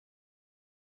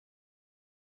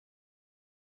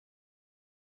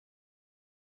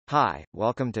Hi,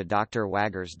 welcome to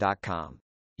drwaggers.com,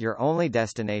 your only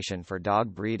destination for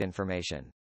dog breed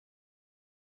information.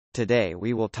 Today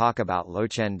we will talk about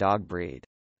Lowchen dog breed.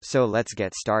 So let's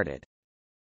get started.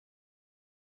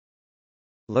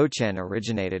 Lowchen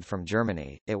originated from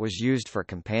Germany. It was used for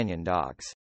companion dogs.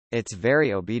 It's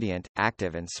very obedient,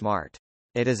 active and smart.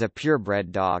 It is a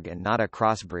purebred dog and not a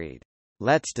crossbreed.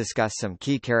 Let's discuss some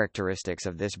key characteristics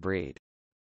of this breed.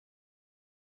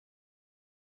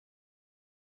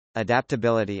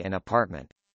 Adaptability in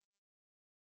apartment.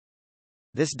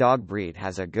 This dog breed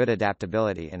has a good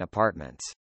adaptability in apartments.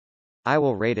 I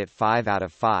will rate it 5 out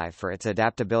of 5 for its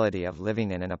adaptability of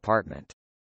living in an apartment.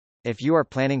 If you are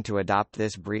planning to adopt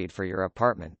this breed for your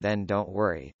apartment, then don't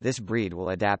worry, this breed will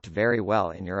adapt very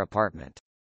well in your apartment.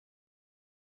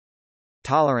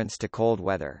 Tolerance to cold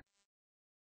weather.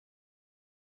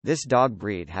 This dog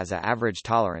breed has an average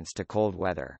tolerance to cold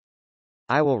weather.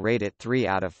 I will rate it 3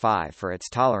 out of 5 for its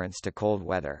tolerance to cold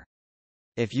weather.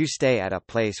 If you stay at a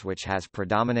place which has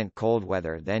predominant cold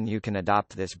weather, then you can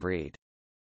adopt this breed.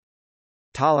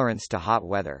 Tolerance to hot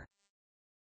weather.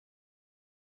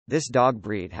 This dog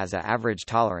breed has an average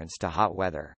tolerance to hot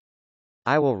weather.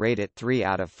 I will rate it 3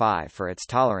 out of 5 for its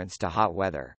tolerance to hot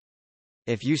weather.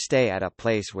 If you stay at a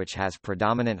place which has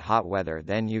predominant hot weather,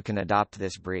 then you can adopt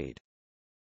this breed.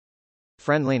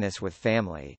 Friendliness with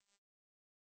family.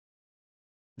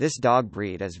 This dog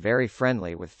breed is very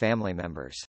friendly with family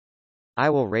members. I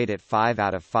will rate it 5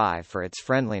 out of 5 for its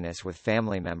friendliness with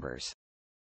family members.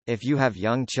 If you have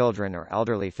young children or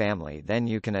elderly family, then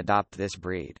you can adopt this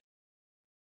breed.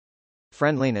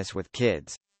 Friendliness with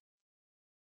kids.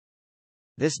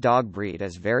 This dog breed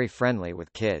is very friendly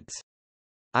with kids.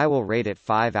 I will rate it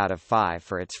 5 out of 5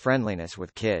 for its friendliness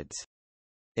with kids.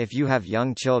 If you have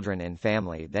young children in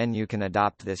family, then you can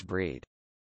adopt this breed.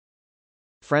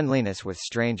 Friendliness with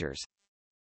strangers.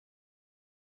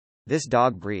 This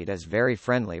dog breed is very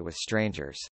friendly with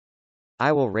strangers.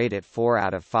 I will rate it 4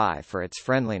 out of 5 for its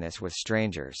friendliness with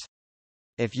strangers.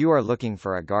 If you are looking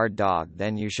for a guard dog,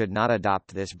 then you should not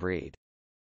adopt this breed.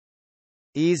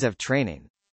 Ease of training.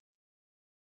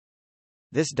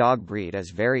 This dog breed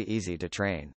is very easy to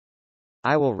train.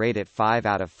 I will rate it 5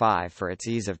 out of 5 for its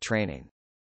ease of training.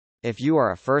 If you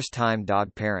are a first-time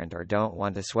dog parent or don't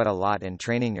want to sweat a lot in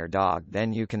training your dog,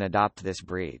 then you can adopt this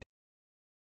breed.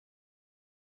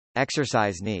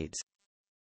 Exercise needs.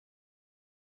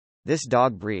 This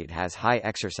dog breed has high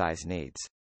exercise needs.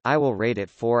 I will rate it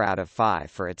 4 out of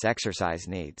 5 for its exercise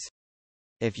needs.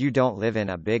 If you don't live in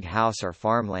a big house or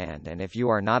farmland, and if you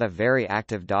are not a very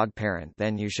active dog parent,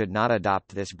 then you should not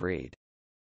adopt this breed.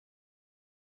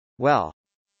 Well,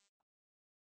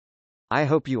 I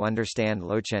hope you understand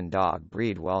Lowchen dog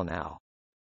breed well now.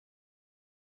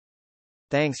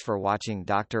 Thanks for watching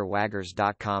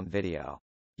drwaggers.com video.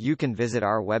 You can visit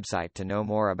our website to know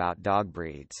more about dog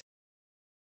breeds.